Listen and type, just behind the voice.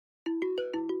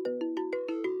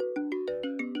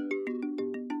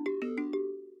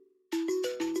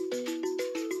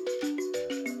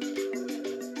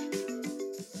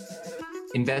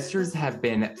Investors have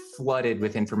been flooded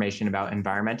with information about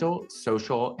environmental,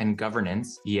 social, and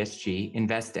governance (ESG)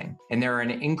 investing, and there are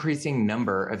an increasing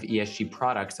number of ESG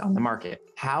products on the market.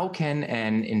 How can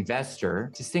an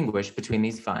investor distinguish between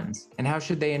these funds, and how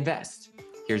should they invest?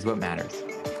 Here's what matters.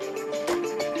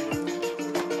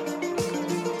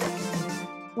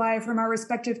 Live from our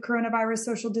respective coronavirus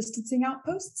social distancing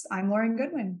outposts, I'm Lauren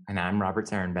Goodwin. And I'm Robert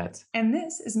Sarenbetz. And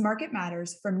this is Market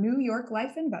Matters from New York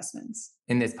Life Investments.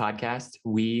 In this podcast,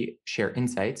 we share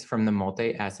insights from the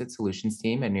multi-asset solutions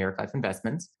team at New York Life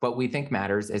Investments, what we think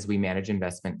matters as we manage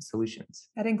investment solutions.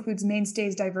 That includes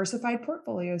Mainstay's diversified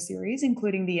portfolio series,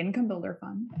 including the Income Builder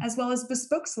Fund, as well as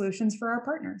bespoke solutions for our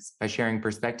partners. By sharing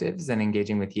perspectives and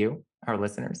engaging with you, our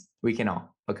listeners, we can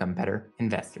all become better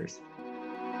investors.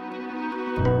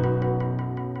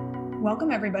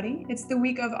 Welcome, everybody. It's the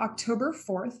week of October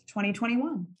 4th,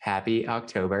 2021. Happy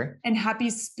October. And happy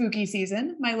spooky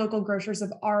season. My local grocers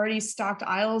have already stocked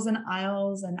aisles and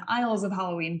aisles and aisles of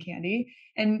Halloween candy.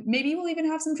 And maybe we'll even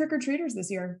have some trick-or-treaters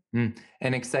this year. An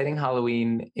exciting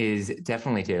Halloween is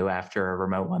definitely due after a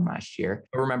remote one last year.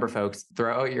 But remember, folks,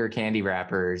 throw out your candy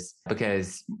wrappers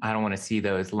because I don't want to see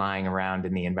those lying around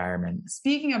in the environment.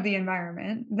 Speaking of the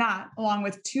environment, that, along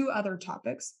with two other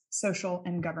topics, social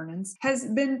and governance, has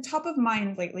been top of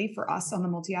mind lately for us on the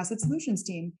multi-asset solutions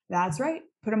team. That's right.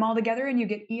 Put them all together and you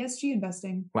get ESG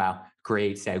investing. Wow.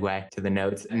 Great segue to the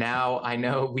notes. Now, I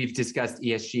know we've discussed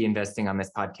ESG investing on this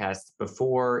podcast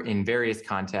before in various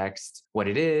contexts, what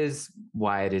it is,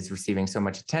 why it is receiving so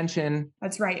much attention.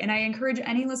 That's right. And I encourage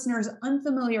any listeners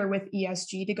unfamiliar with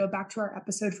ESG to go back to our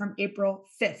episode from April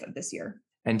 5th of this year.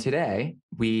 And today,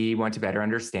 we want to better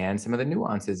understand some of the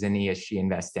nuances in ESG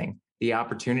investing, the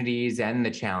opportunities and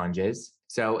the challenges.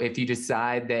 So if you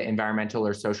decide that environmental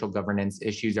or social governance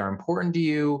issues are important to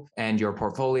you and your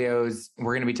portfolios,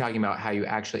 we're going to be talking about how you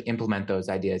actually implement those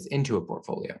ideas into a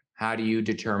portfolio. How do you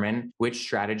determine which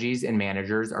strategies and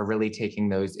managers are really taking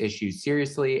those issues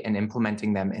seriously and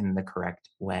implementing them in the correct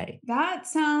way? That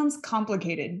sounds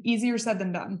complicated. Easier said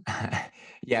than done.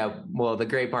 Yeah, well, the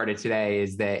great part of today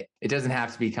is that it doesn't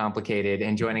have to be complicated.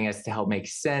 And joining us to help make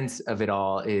sense of it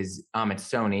all is Amit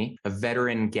Soni, a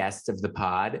veteran guest of the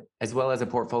pod, as well as a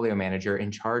portfolio manager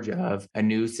in charge of a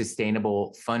new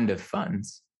sustainable fund of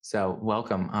funds. So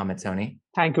welcome, Amit Soni.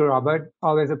 Thank you, Robert.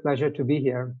 Always a pleasure to be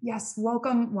here. Yes,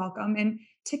 welcome. And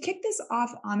to kick this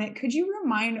off, Amit, could you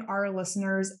remind our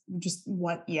listeners just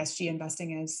what ESG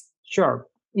investing is? Sure.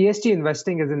 ESG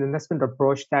investing is an investment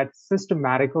approach that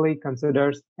systematically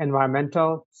considers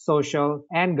environmental, social,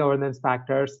 and governance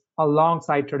factors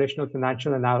alongside traditional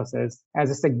financial analysis as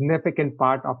a significant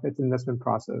part of its investment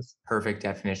process. Perfect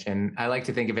definition. I like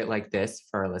to think of it like this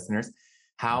for our listeners.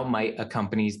 How might a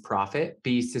company's profit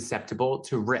be susceptible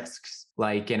to risks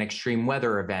like an extreme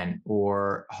weather event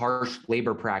or harsh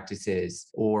labor practices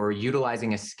or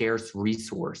utilizing a scarce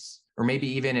resource or maybe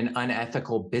even an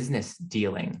unethical business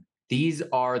dealing? These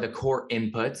are the core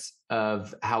inputs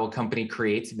of how a company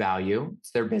creates value.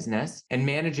 It's their business. And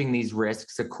managing these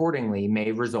risks accordingly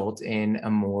may result in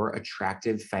a more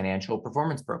attractive financial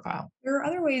performance profile. There are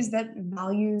other ways that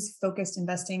values-focused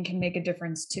investing can make a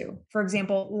difference too. For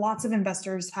example, lots of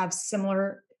investors have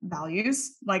similar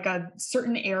values, like a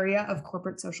certain area of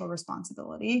corporate social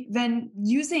responsibility, then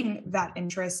using that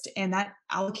interest and that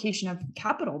allocation of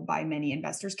capital by many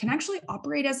investors can actually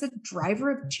operate as a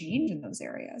driver of change in those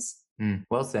areas.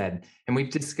 Well said. And we've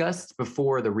discussed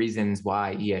before the reasons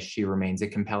why ESG remains a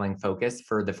compelling focus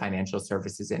for the financial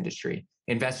services industry.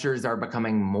 Investors are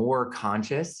becoming more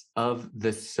conscious of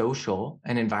the social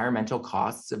and environmental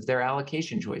costs of their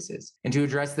allocation choices. And to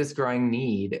address this growing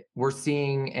need, we're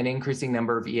seeing an increasing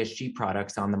number of ESG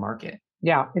products on the market.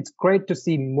 Yeah, it's great to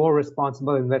see more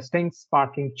responsible investing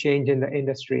sparking change in the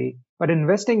industry. But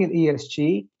investing in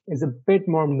ESG is a bit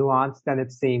more nuanced than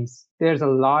it seems. There's a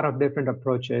lot of different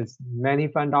approaches, many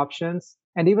fund options,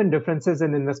 and even differences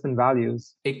in investment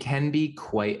values. It can be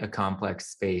quite a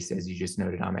complex space, as you just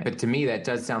noted, Amit. But to me, that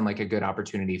does sound like a good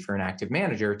opportunity for an active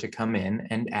manager to come in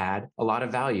and add a lot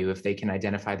of value if they can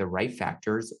identify the right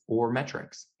factors or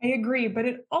metrics. I agree, but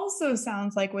it also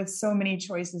sounds like with so many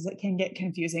choices, it can get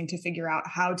confusing to figure out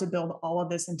how to build all of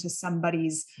this into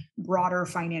somebody's broader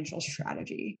financial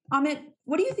strategy. Amit,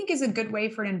 what do you think is a good way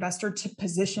for an investor to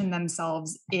position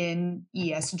themselves in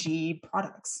ESG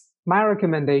products? My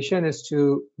recommendation is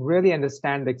to really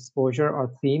understand the exposure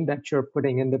or theme that you're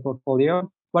putting in the portfolio.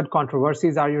 What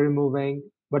controversies are you removing?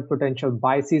 What potential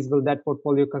biases will that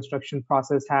portfolio construction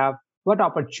process have? What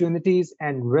opportunities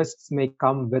and risks may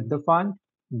come with the fund?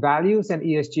 Values and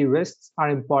ESG risks are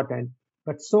important,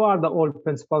 but so are the old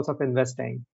principles of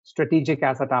investing: strategic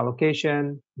asset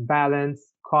allocation, balance,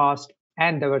 cost,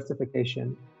 and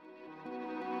diversification.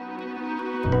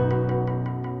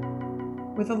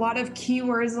 With a lot of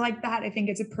keywords like that, I think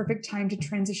it's a perfect time to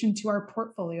transition to our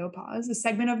Portfolio Pause, a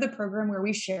segment of the program where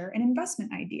we share an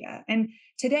investment idea. And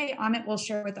today, Amit will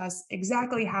share with us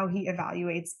exactly how he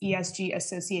evaluates ESG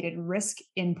associated risk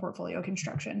in portfolio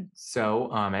construction. So,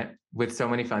 Amit, with so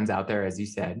many funds out there, as you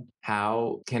said,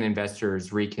 how can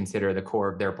investors reconsider the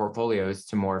core of their portfolios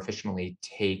to more efficiently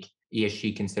take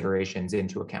ESG considerations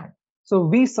into account? So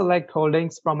we select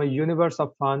holdings from a universe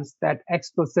of funds that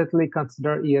explicitly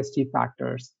consider ESG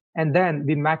factors. And then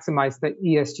we maximize the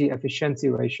ESG efficiency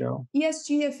ratio.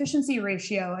 ESG efficiency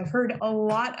ratio. I've heard a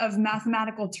lot of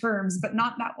mathematical terms, but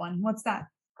not that one. What's that?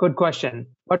 Good question.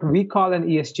 What we call an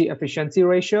ESG efficiency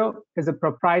ratio is a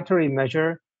proprietary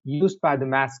measure used by the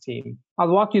MAS team. I'll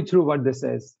walk you through what this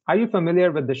is. Are you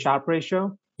familiar with the Sharpe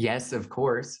ratio? Yes, of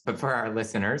course. But for our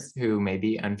listeners who may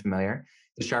be unfamiliar,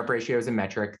 the Sharpe ratio is a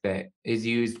metric that is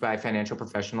used by financial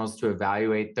professionals to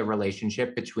evaluate the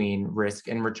relationship between risk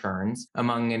and returns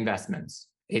among investments.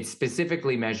 It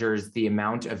specifically measures the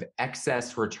amount of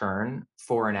excess return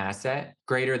for an asset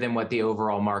greater than what the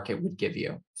overall market would give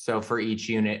you. So for each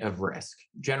unit of risk.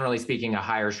 Generally speaking, a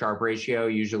higher Sharpe ratio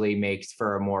usually makes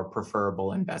for a more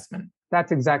preferable investment.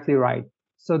 That's exactly right.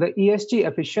 So the ESG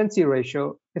efficiency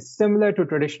ratio is similar to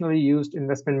traditionally used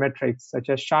investment metrics such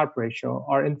as Sharpe ratio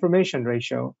or information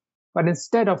ratio. But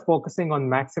instead of focusing on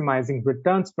maximizing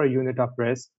returns per unit of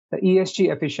risk, the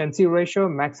ESG efficiency ratio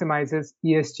maximizes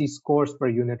ESG scores per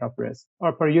unit of risk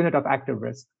or per unit of active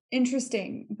risk.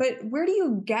 Interesting. But where do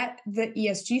you get the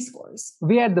ESG scores?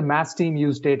 We at the MAS team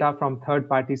use data from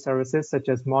third-party services such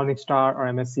as Morningstar or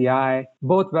MSCI,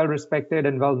 both well-respected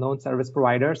and well-known service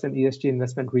providers in ESG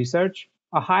investment research.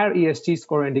 A higher ESG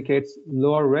score indicates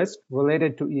lower risk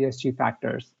related to ESG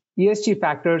factors. ESG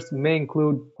factors may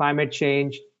include climate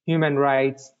change, human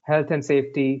rights, health and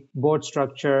safety, board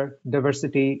structure,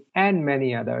 diversity, and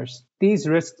many others. These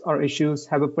risks or issues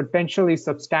have a potentially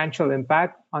substantial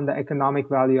impact on the economic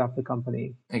value of the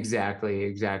company.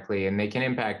 Exactly. And they can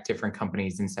impact different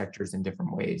companies and sectors in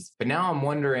different ways. But now I'm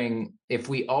wondering, if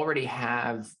we already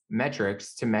have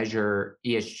metrics to measure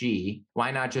ESG,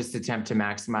 why not just attempt to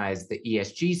maximize the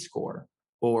ESG score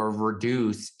or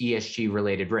reduce ESG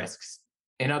related risks?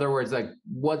 In other words, like,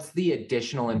 what's the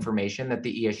additional information that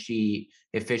the ESG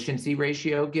efficiency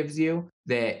ratio gives you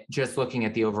that just looking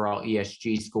at the overall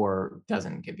ESG score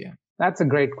doesn't give you? That's a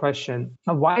great question.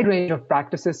 A wide range of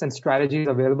practices and strategies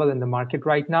available in the market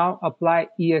right now apply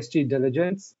ESG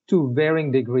diligence to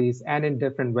varying degrees and in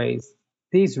different ways.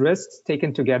 These risks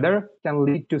taken together can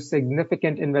lead to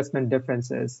significant investment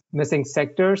differences, missing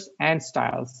sectors and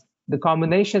styles. The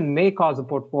combination may cause a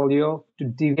portfolio to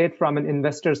deviate from an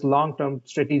investor's long-term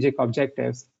strategic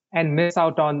objectives and miss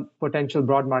out on potential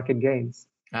broad market gains.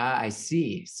 I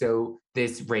see. So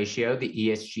this ratio, the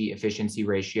ESG efficiency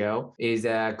ratio, is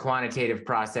a quantitative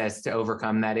process to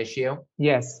overcome that issue?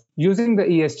 Yes. Using the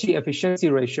ESG efficiency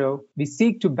ratio, we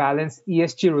seek to balance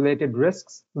ESG-related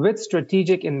risks with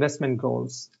strategic investment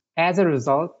goals. As a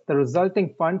result, the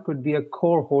resulting fund could be a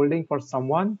core holding for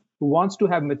someone who wants to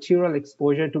have material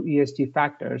exposure to ESG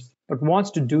factors, but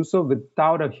wants to do so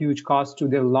without a huge cost to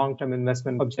their long-term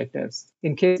investment objectives,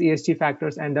 in case ESG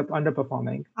factors end up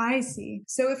underperforming. I see.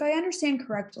 So if I understand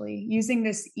correctly, using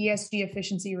this ESG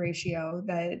efficiency ratio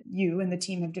that you and the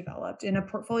team have developed in a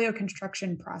portfolio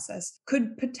construction process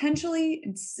could potentially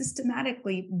and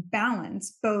systematically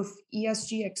balance both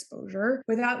ESG exposure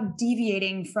without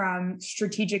deviating from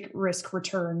strategic risk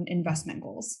return investment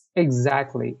goals.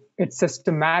 Exactly. It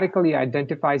systematically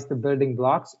identifies the building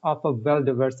blocks of a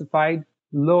well-diversified,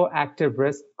 low active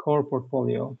risk core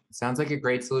portfolio. Sounds like a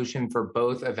great solution for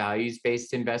both a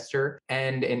values-based investor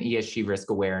and an ESG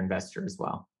risk-aware investor as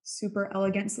well. Super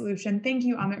elegant solution. Thank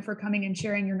you, Amit, for coming and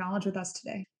sharing your knowledge with us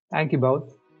today. Thank you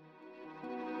both.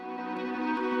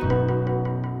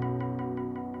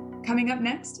 Coming up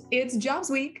next, it's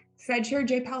Jobs Week. Fed Chair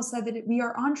Jay Powell said that we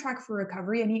are on track for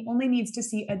recovery and he only needs to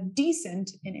see a decent,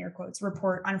 in air quotes,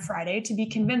 report on Friday to be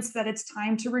convinced that it's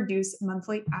time to reduce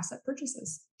monthly asset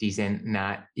purchases. Decent,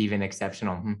 not even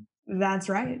exceptional. That's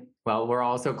right. Well, we're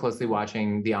also closely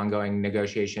watching the ongoing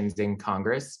negotiations in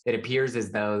Congress. It appears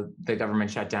as though the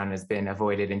government shutdown has been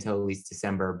avoided until at least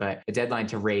December, but a deadline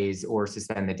to raise or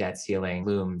suspend the debt ceiling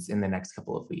looms in the next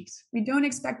couple of weeks. We don't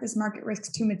expect this market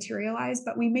risk to materialize,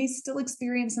 but we may still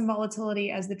experience some volatility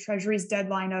as the Treasury's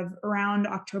deadline of around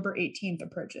October 18th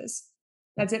approaches.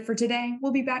 That's it for today.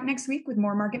 We'll be back next week with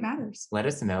more Market Matters. Let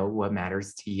us know what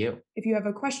matters to you. If you have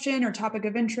a question or topic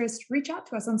of interest, reach out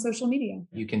to us on social media.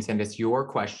 You can send us your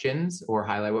questions or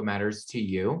highlight what matters to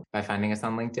you by finding us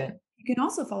on LinkedIn. You can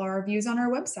also follow our views on our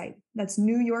website. That's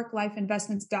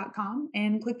newyorklifeinvestments.com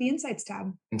and click the Insights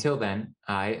tab. Until then,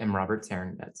 I am Robert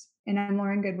Sarenbetz. And I'm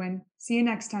Lauren Goodwin. See you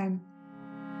next time.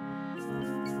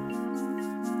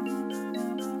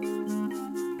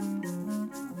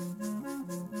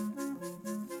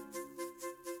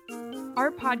 Our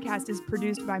podcast is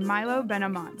produced by Milo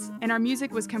Benamont, and our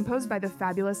music was composed by the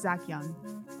fabulous Zach Young.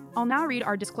 I'll now read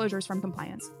our disclosures from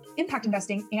compliance. Impact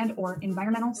investing and/or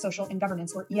environmental, social, and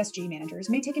governance, or ESG managers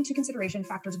may take into consideration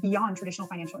factors beyond traditional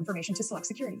financial information to select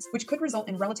securities, which could result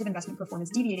in relative investment performance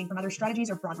deviating from other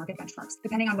strategies or broad market benchmarks,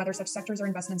 depending on whether such sectors or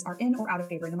investments are in or out of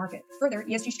favor in the market. Further,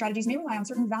 ESG strategies may rely on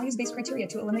certain values-based criteria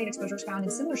to eliminate exposures found in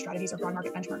similar strategies or broad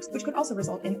market benchmarks, which could also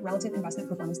result in relative investment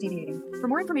performance deviating. For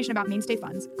more information about mainstay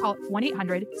funds, call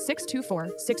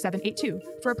 1-800-624-6782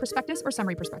 for a prospectus or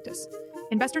summary prospectus.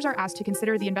 Investors are asked to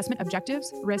consider the investment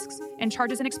objectives, risks, and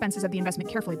charges and expenses of the investment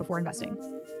carefully before investing.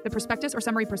 The prospectus or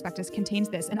summary prospectus contains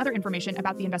this and other information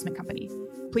about the investment company.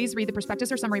 Please read the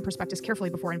prospectus or summary prospectus carefully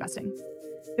before investing.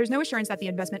 There's no assurance that the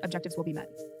investment objectives will be met.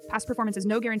 Past performance is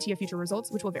no guarantee of future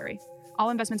results, which will vary. All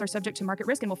investments are subject to market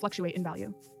risk and will fluctuate in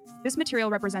value. This material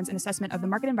represents an assessment of the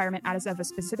market environment as of a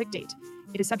specific date.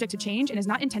 It is subject to change and is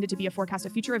not intended to be a forecast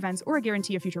of future events or a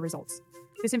guarantee of future results.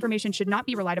 This information should not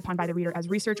be relied upon by the reader as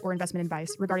research or investment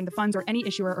advice regarding the funds or any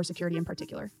issuer or security in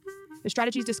particular. The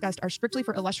strategies discussed are strictly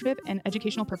for illustrative and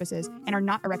educational purposes and are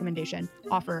not a recommendation,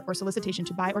 offer, or solicitation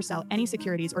to buy or sell any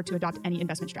securities or to adopt any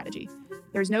investment strategy.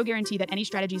 There is no guarantee that any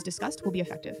strategies discussed will be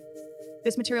effective.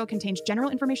 This material contains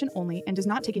general information only and does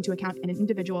not take into account an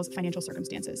individual's financial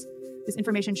circumstances. This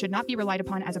information should not be relied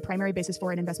upon as a primary basis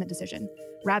for an investment decision.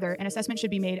 Rather, an assessment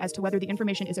should be made as to whether the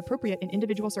information is appropriate in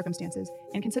individual circumstances,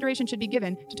 and consideration should be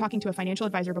given to talking to a financial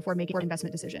advisor before making an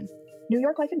investment decision. New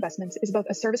York Life Investments is both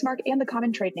a service mark and the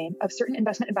common trade name of certain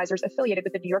investment advisors affiliated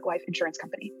with the New York Life Insurance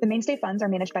Company. The mainstay funds are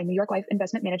managed by New York Life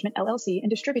Investment Management, LLC, and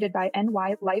distributed by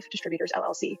NY Life Distributors,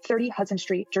 LLC, 30 Hudson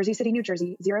Street, Jersey City, New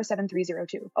Jersey,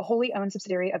 07302, a wholly owned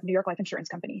subsidiary of New York Life Insurance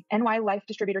Company. NY Life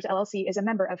Distributors, LLC is a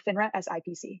member of FINRA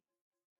SIPC.